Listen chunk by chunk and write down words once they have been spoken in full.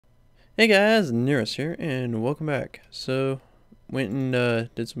Hey guys, Nearest here, and welcome back. So, went and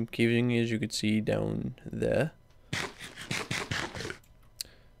did some caving, as you could see down there.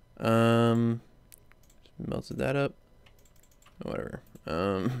 Melted that up. Whatever.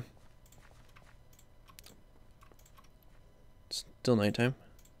 Still nighttime.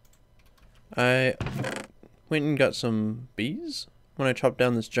 I went and got some bees. When I chopped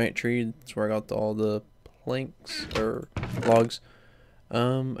down this giant tree, that's where I got all the planks, or logs.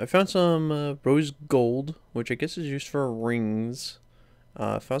 I found some rose gold, which I guess is used for rings.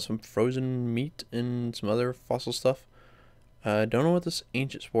 I found some frozen meat and some other fossil stuff. I don't know what this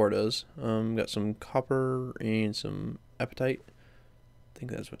ancient spore does. Got some copper and some apatite. I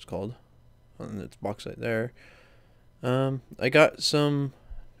think that's what it's called. And it's bauxite there. I got some,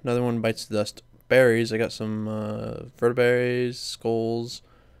 another one bites the dust, berries. I got some vertebrates, skulls,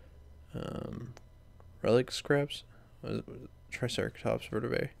 relic scraps. Triceratops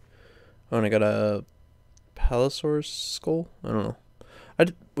vertebrae. Oh, and I got a Palosaurus skull. I don't know. I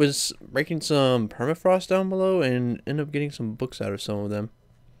was breaking some permafrost down below and ended up getting some books out of some of them.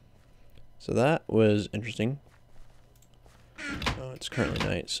 So that was interesting. Oh, it's currently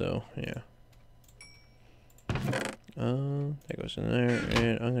night, so yeah. That goes in there,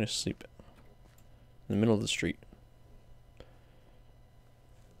 and I'm gonna sleep in the middle of the street.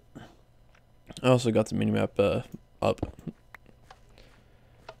 I also got the minimap up.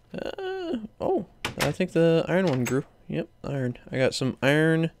 Oh, I think the iron one grew. Yep, iron. I got some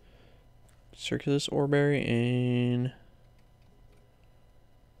iron, circulus oreberry, and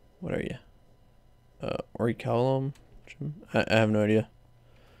what are you? Orichalcum. I have no idea.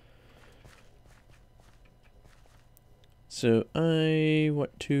 So I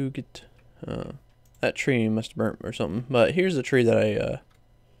want to get that tree must have burnt or something. But here's the tree that I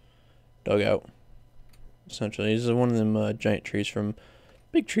dug out. Essentially, this is one of them giant trees from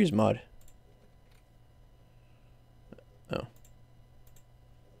Big Trees mod. Oh.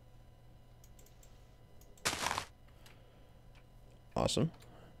 Awesome.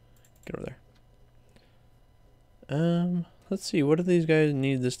 Get over there. Let's see, what do these guys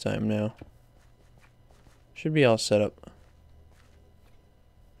need this time now? Should be all set up.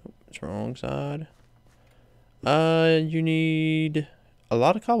 Oh, it's wrong side. You need a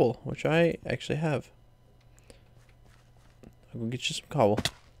lot of cobble, which I actually have. I'll go get you some cobble.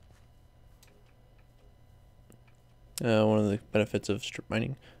 One of the benefits of strip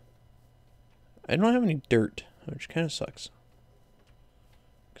mining. I don't have any dirt, which kind of sucks.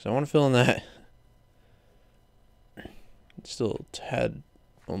 Because I want to fill in that. It's still a tad,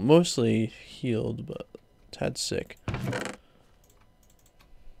 well, mostly healed, but a tad sick.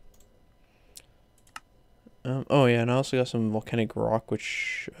 Oh yeah, and I also got some volcanic rock,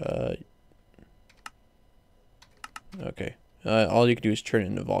 which, okay. All you can do is turn it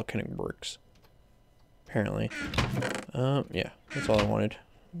into volcanic bricks. Apparently. Yeah, that's all I wanted.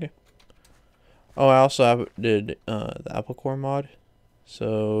 Okay. Oh, I also did the apple core mod.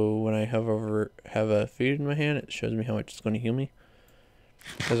 So when I have a feed in my hand, it shows me how much it's going to heal me.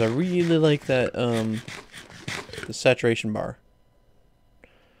 Because I really like that the saturation bar.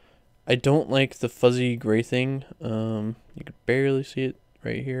 I don't like the fuzzy gray thing. You can barely see it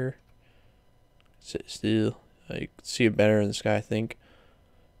right here. Sit still. You can see it better in the sky, I think.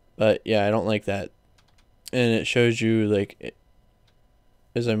 But yeah, I don't like that. And it shows you, like,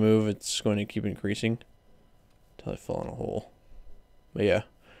 as I move, it's going to keep increasing until I fall in a hole. But yeah,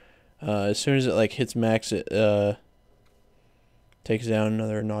 as soon as it like hits max, it takes down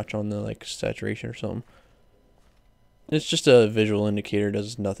another notch on the like saturation or something. It's just a visual indicator,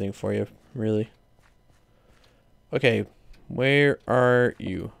 does nothing for you really. Okay, where are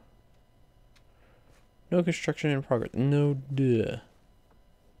you? No construction in progress. No duh.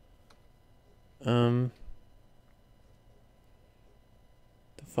 The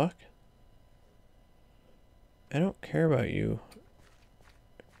fuck? I don't care about you.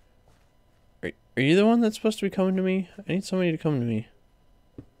 Are you the one that's supposed to be coming to me? I need somebody to come to me.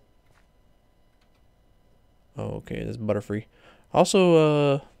 Oh, okay, that's Butterfree.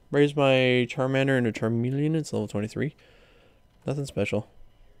 Also, raised my Charmander into Charmeleon. It's level 23. Nothing special.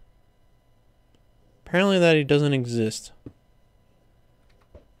 Apparently that he doesn't exist.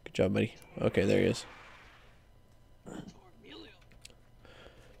 Good job, buddy. Okay, there he is.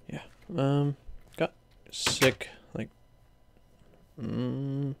 Yeah. Got sick, like,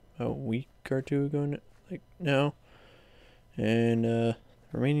 a week or two ago, like now, and the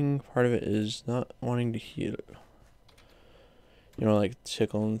remaining part of it is not wanting to heal. You know, like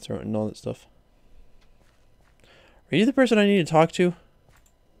tickle in the throat and all that stuff. Are you the person I need to talk to?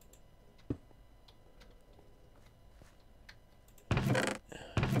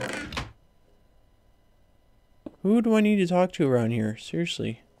 Who do I need to talk to around here?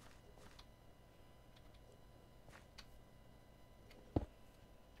 Seriously.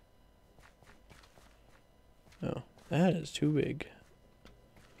 Oh, that is too big.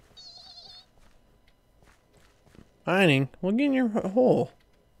 Mining? Well, get in your hole.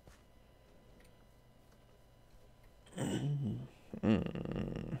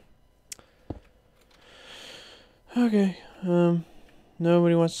 Okay.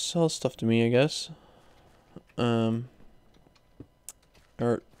 Nobody wants to sell stuff to me, I guess. Or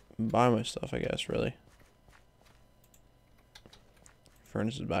buy my stuff, I guess, really.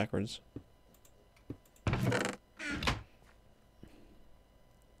 Furnace is backwards.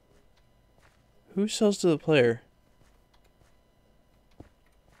 Who sells to the player?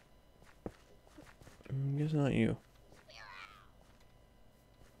 I guess not you.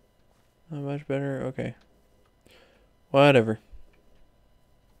 Not much better? Okay. Whatever.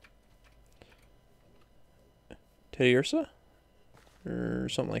 Teddy Ursa? Or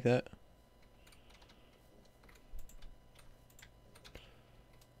something like that.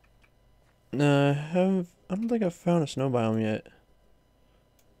 I don't think I've found a snow biome yet.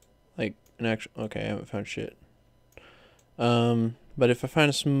 Like an actual. Okay, I haven't found shit. But if I find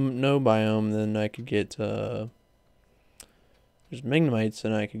a snow biome, then I could get there's magnemites,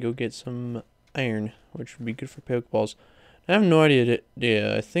 and I could go get some iron, which would be good for Pokeballs. I have no idea.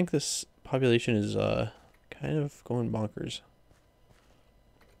 Yeah, I think this population is kind of going bonkers.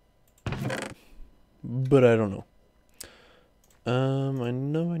 But I don't know. I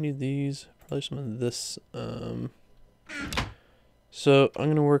know I need these. Probably some of this. So I'm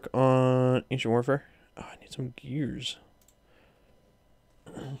gonna work on Ancient Warfare. Oh, I need some gears.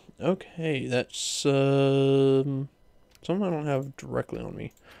 Okay, that's something I don't have directly on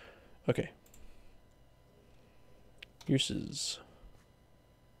me. Okay. Uses.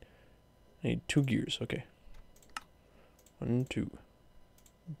 I need 2 gears. Okay. 1, 2.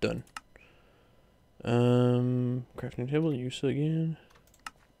 Done. Crafting table, use it again.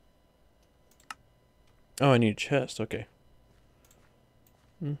 Oh, I need a chest, okay.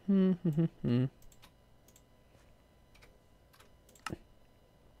 The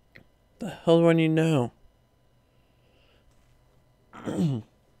hell do I need now?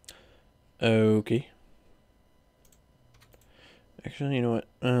 Okay. Actually, you know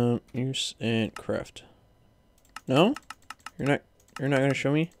what? Use and craft. No? You're not gonna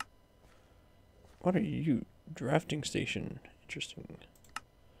show me? What are you? Drafting station. Interesting.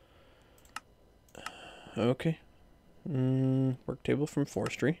 Okay. Work table from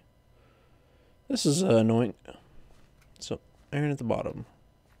Forestry. This is annoying. So, iron at the bottom.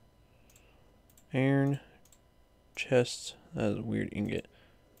 Iron. Chest. That is a weird ingot.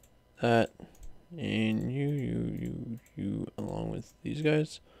 That. And you, along with these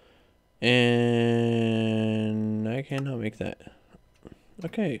guys. And I cannot make that.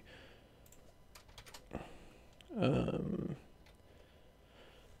 Okay. What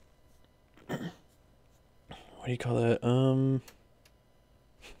do you call that?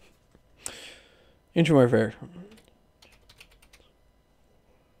 Ancient Warfare.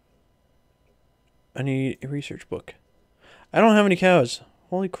 I need a research book. I don't have any cows.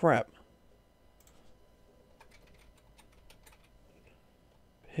 Holy crap.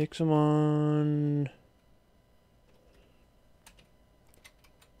 Pixelmon.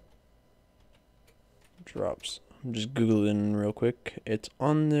 Drops. I'm just Googling real quick. It's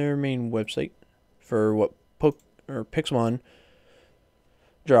on their main website for what Pixelmon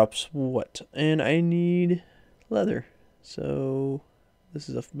drops what. And I need leather. So this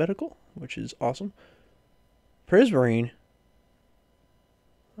is alphabetical, which is awesome. Prismarine.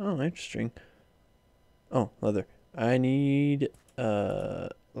 Oh, interesting. Oh, leather. I need a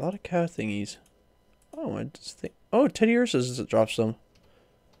lot of cow thingies. Oh, I just think. Oh, Teddy Ursa's drops some.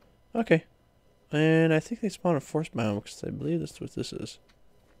 Okay. And I think they spawn a forest biome because I believe that's what this is.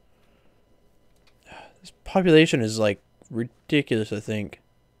 This population is like ridiculous, I think.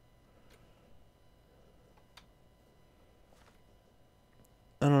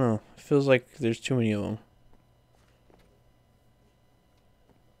 I don't know. It feels like there's too many of them.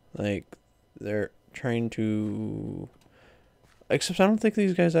 Like, they're trying to... Except I don't think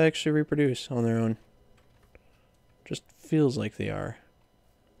these guys actually reproduce on their own. Just feels like they are.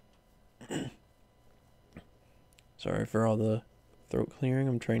 Sorry for all the throat clearing.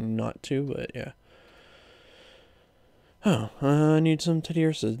 I'm trying not to, but yeah. Oh, I need some Teddy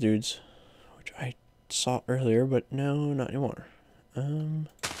Ursa dudes, which I saw earlier, but no, not anymore.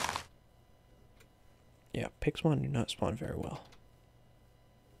 Yeah, Pixelmon do not spawn very well.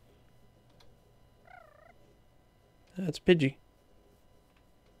 That's Pidgey.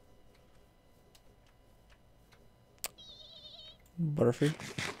 Butterfree.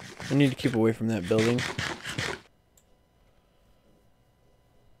 I need to keep away from that building.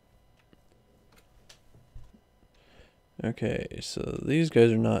 Okay, so these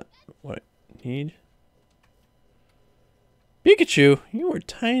guys are not what I need. Pikachu, you are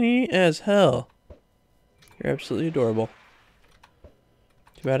tiny as hell. You're absolutely adorable.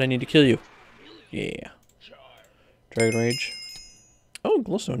 Too bad I need to kill you. Yeah. Dragon Rage. Oh,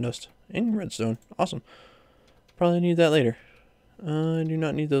 glowstone dust. And redstone. Awesome. Probably need that later. I do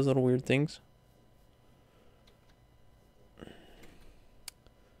not need those little weird things.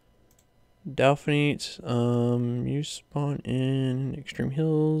 Delphinites. You spawn in Extreme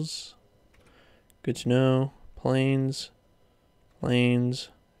Hills. Good to know. Plains. Plains.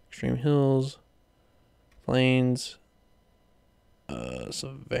 Extreme Hills. Plains.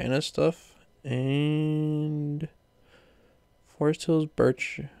 Savannah stuff. And Forest Hills,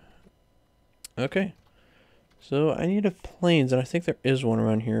 Birch. Okay. So I need a plains, and I think there is one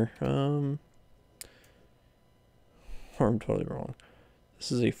around here. Or I'm totally wrong.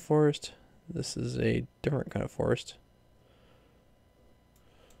 This is a forest. This is a different kind of forest.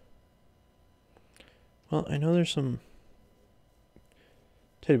 Well, I know there's some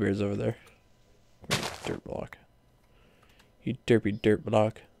teddy bears over there. Dirt block. You derpy dirt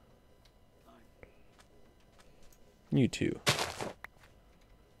block. You too.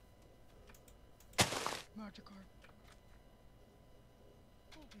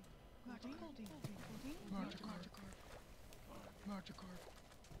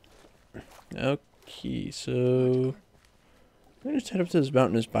 Okay, so I'm gonna just head up to this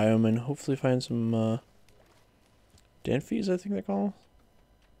mountainous biome and hopefully find some Danfies, I think they call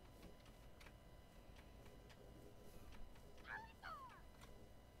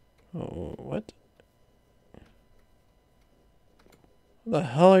them. Oh, what? What the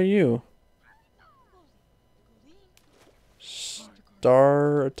hell are you?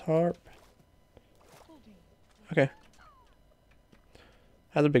 Tarp? Okay.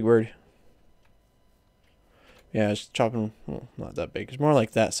 That's a big word. Yeah, it's chopping. Well, not that big. It's more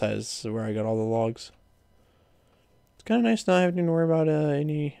like that size where I got all the logs. It's kind of nice not having to worry about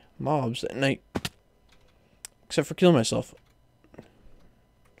any mobs at night. Except for killing myself.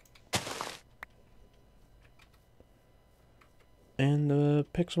 And the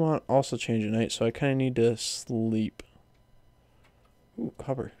Pixelmon also changed at night, so I kind of need to sleep. Ooh,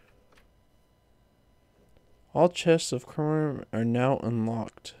 copper. All chests of Chrome are now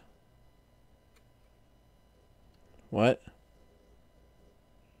unlocked. What?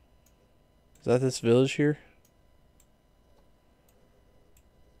 Is that this village here?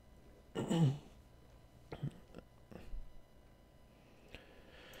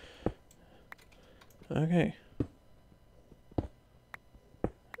 Okay.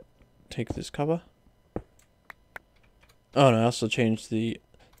 Take this copper. Oh, and I also changed the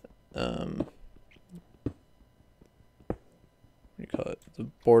what do you call it? The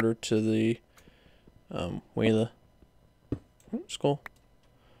border to the WAILA. Skull.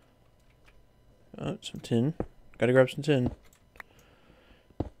 Some tin. Gotta grab some tin.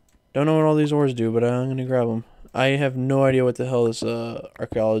 Don't know what all these ores do, but I'm gonna grab them. I have no idea what the hell this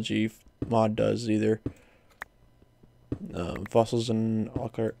archaeology mod does either. Fossils and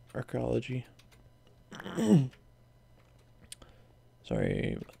archaeology.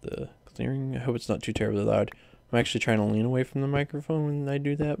 Sorry about the clearing. I hope it's not too terribly loud. I'm actually trying to lean away from the microphone when I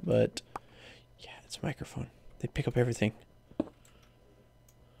do that, but yeah, it's a microphone. They pick up everything.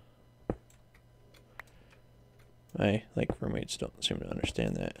 My roommates don't seem to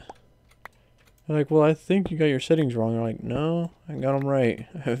understand that. They're like, well, I think you got your settings wrong. I'm like, no, I got them right.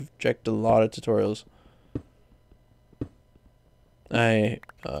 I've checked a lot of tutorials. In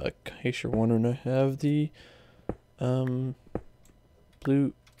case you're wondering, I have the Blue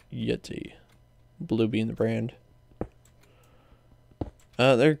Yeti. Blue being the brand.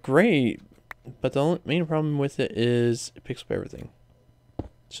 They're great, but the only main problem with it is it picks up everything.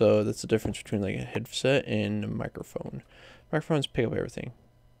 So that's the difference between like a headset and a microphone. Microphones pick up everything.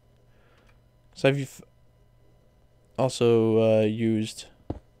 So I've also used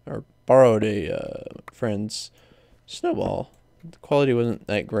or borrowed a friend's snowball. The quality wasn't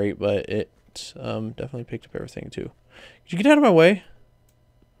that great, but it definitely picked up everything too. Could you get out of my way?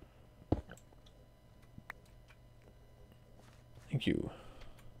 Thank you.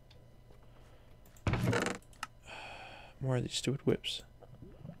 More of these stupid whips.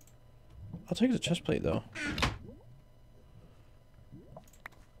 I'll take the chest plate though.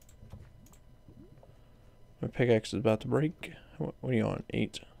 My pickaxe is about to break. What are you on?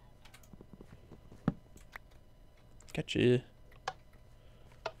 8. Gotcha.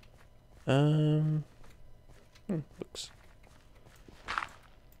 Books.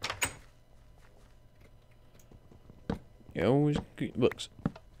 You always get books.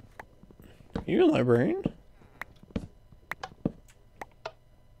 Are you a librarian?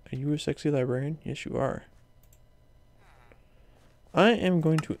 Are you a sexy librarian? Yes, you are. I am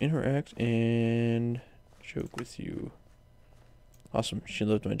going to interact and joke with you. Awesome. She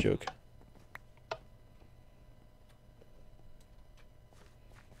loved my joke.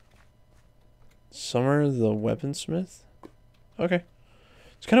 Summer the weaponsmith? Okay.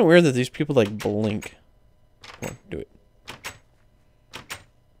 It's kind of weird that these people like blink. Come on, do it.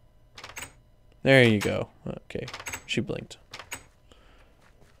 There you go. Okay. She blinked.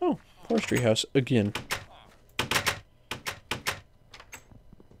 Oh, forestry house again.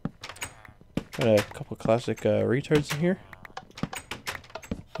 Got a couple classic retards in here.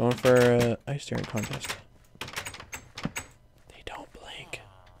 Going for an ice staring contest. They don't blink.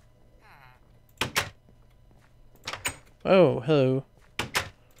 Oh, hello.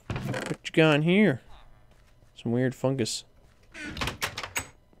 What you got in here? Some weird fungus.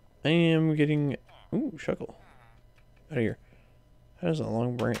 I am getting... Ooh, shuckle. Out of here. That is a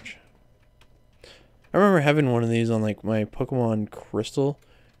long branch. I remember having one of these on like my Pokemon Crystal.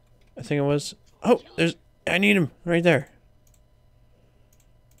 I think it was. Oh, there's... I need him right there.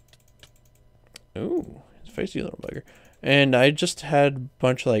 Ooh, he's a feisty little bugger. And I just had a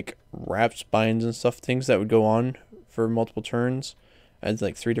bunch of like wrap spines and stuff, things that would go on for multiple turns. I had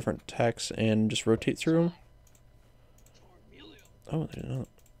like 3 different attacks and just rotate through them. Oh, there's another.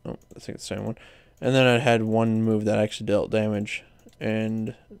 Oh, I think it's the same one. And then I had one move that actually dealt damage.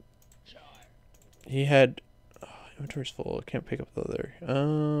 And he had... Oh, inventory's full. I can't pick up the leather.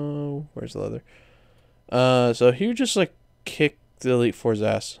 Oh, where's the leather? So he would just like kick the Elite Four's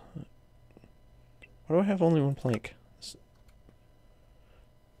ass. Why do I have only 1 plank?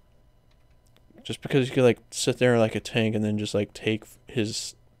 Just because you could like sit there like a tank and then just like take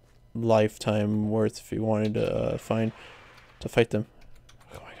his lifetime worth if he wanted to fight them.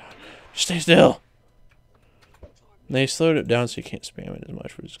 Oh my god. Just stay still! And they slowed it down so you can't spam it as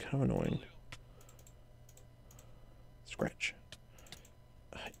much, which is kind of annoying. Scratch.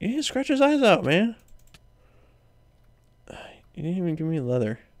 You didn't scratch his eyes out, man. You didn't even give me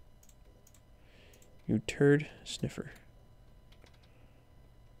leather. You turd sniffer.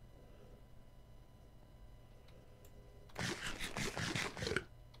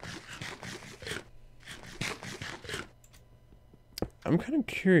 I'm kind of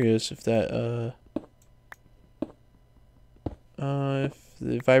curious if that, if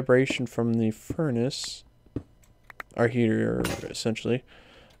the vibration from the furnace, our heater, essentially,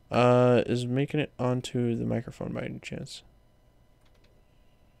 is making it onto the microphone by any chance.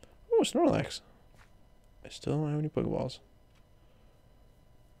 Oh, Snorlax. I still don't have any Pokeballs.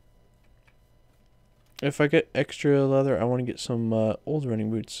 If I get extra leather, I want to get some old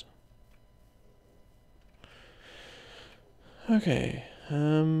running boots. Okay,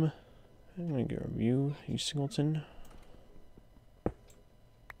 I'm gonna get a review. You Singleton.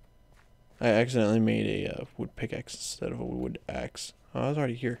 I accidentally made a wood pickaxe instead of a wood axe. Oh, I was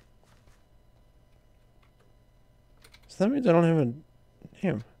already here. So that means I don't have a...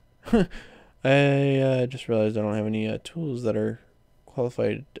 Damn. I just realized I don't have any tools that are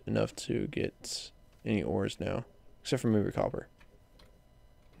qualified enough to get any ores now. Except for maybe copper.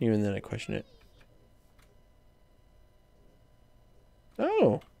 Even then I question it.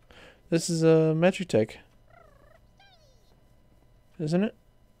 Oh! This is a Magitech. Isn't it?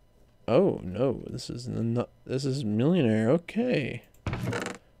 Oh, no. This is not... This is Millionaire. Okay.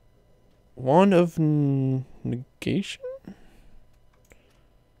 Wand of Negation?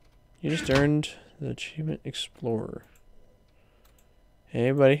 You just earned the achievement Explorer.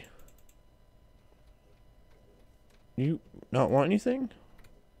 Hey, buddy. You not want anything?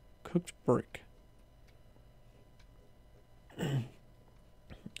 Cooked brick.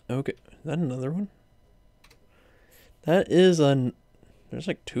 Okay, is that another one? That is an... There's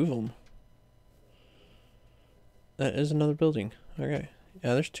like 2 of them. That is another building. Okay.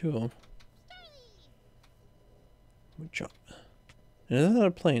 Yeah, there's 2 of them. Good job. And is that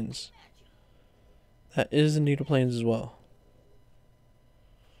a plains? That is indeed a plains as well.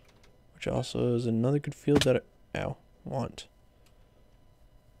 Which also is another good field that I want.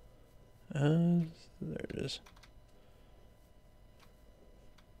 There it is.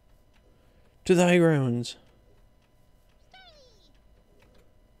 To the high grounds.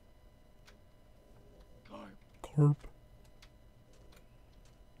 Carp.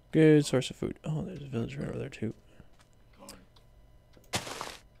 Good source of food. Oh, there's a village right over there too.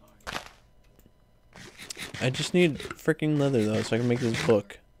 I just need freaking leather though, so I can make this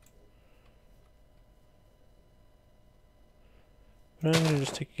book. But I'm gonna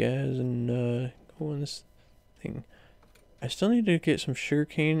just take you guys and go on this thing. I still need to get some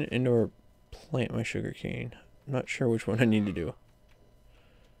sugarcane and or plant my sugarcane. I'm not sure which one I need to do.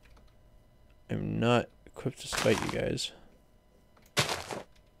 I'm not equipped to fight you guys.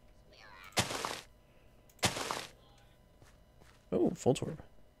 Oh, full torp.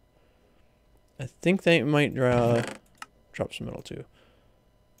 I think they might drop some metal too.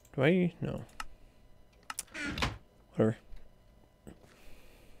 Do I? No. Whatever.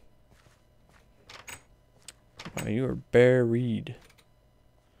 Wow, you are buried.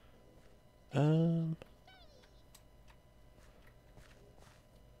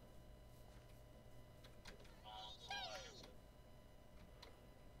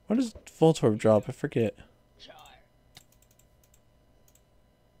 What does full torp drop? I forget.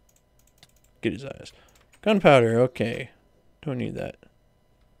 Get his eyes. Gunpowder, okay. Don't need that.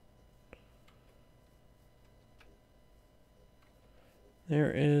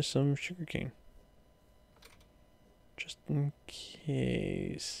 There is some sugarcane. Just in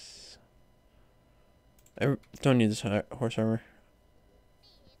case. I don't need this horse armor.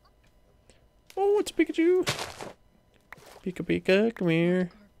 Oh, it's Pikachu! Pika Pika, come here.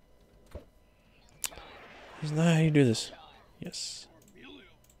 Isn't that how you do this? Yes.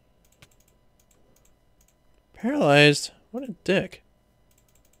 Paralyzed? What a dick.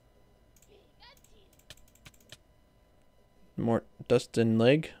 More dust and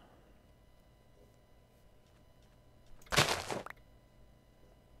leg.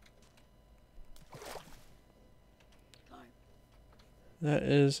 That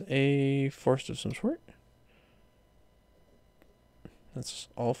is a forest of some sort. That's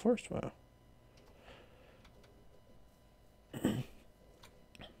all forest? Wow.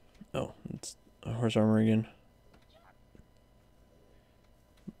 Oh, it's a horse armor again.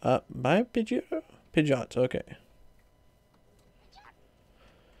 By Pidgeot, okay.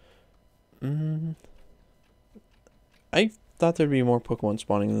 I thought there'd be more Pokemon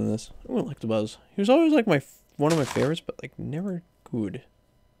spawning than this. I wouldn't like the Buzz. He was always like one of my favorites, but like never good.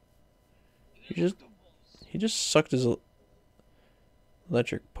 He just sucked his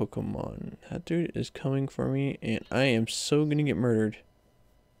electric Pokemon. That dude is coming for me, and I am so gonna get murdered.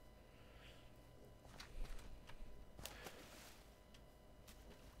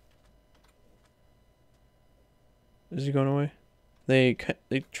 Is he going away? They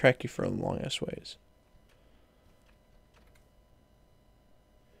track you for a long ass ways.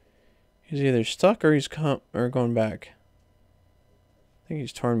 He's either stuck or he's going back. I think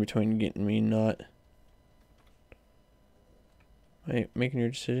he's torn between getting me and not. Am I making your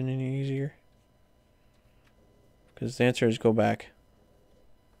decision any easier? Because the answer is go back.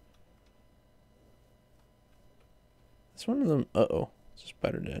 It's one of them. Uh-oh. It's just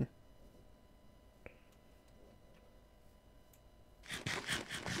better dead.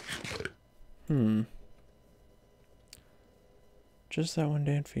 Just that one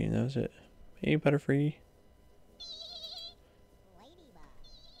dead feed, that was it. Hey, Butterfree.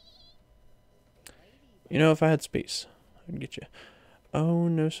 You know, if I had space, I'd get you. Oh,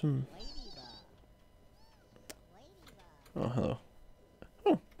 no, some. Oh, hello.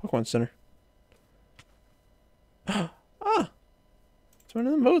 Oh, Pokemon Center. Ah! It's one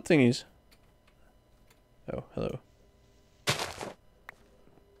of them boat thingies. Oh, hello.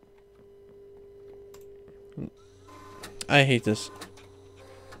 I hate this.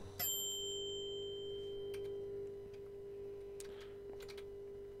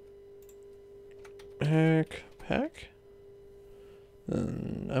 Pack?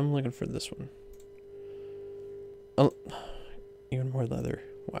 I'm looking for this one. Oh, even more leather.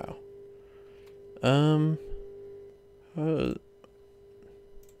 Wow.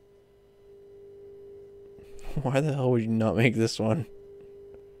 Why the hell would you not make this one?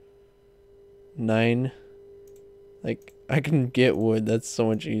 9. Like, I can get wood. That's so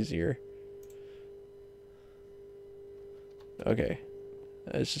much easier. Okay.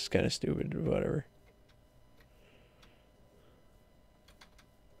 It's just kind of stupid, but whatever.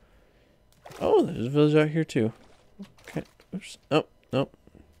 Oh, there's a village out here too. Okay. Oops. Oh, nope.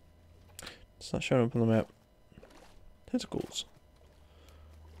 It's not showing up on the map. Tentacles.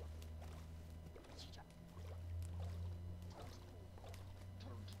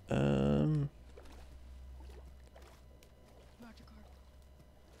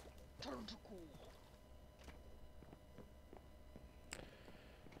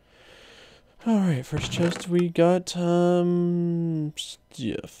 Alright, first chest we got stuff.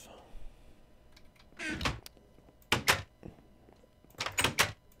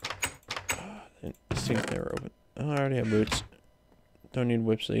 These things never open. Oh, I already have boots. Don't need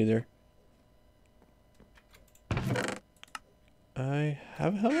whips either. I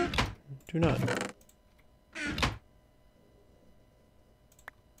have a helmet? Do not.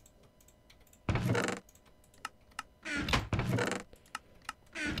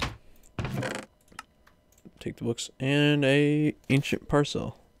 take the books and a ancient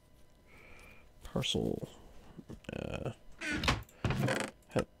parcel.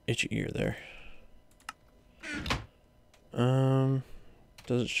 Have itchy ear there.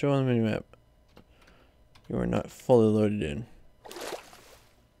 Does it show on the minimap? You are not fully loaded in.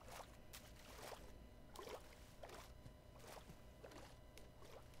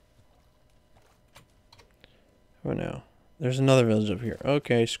 Oh no. There's another village up here.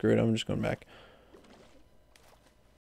 Okay, screw it. I'm just going back.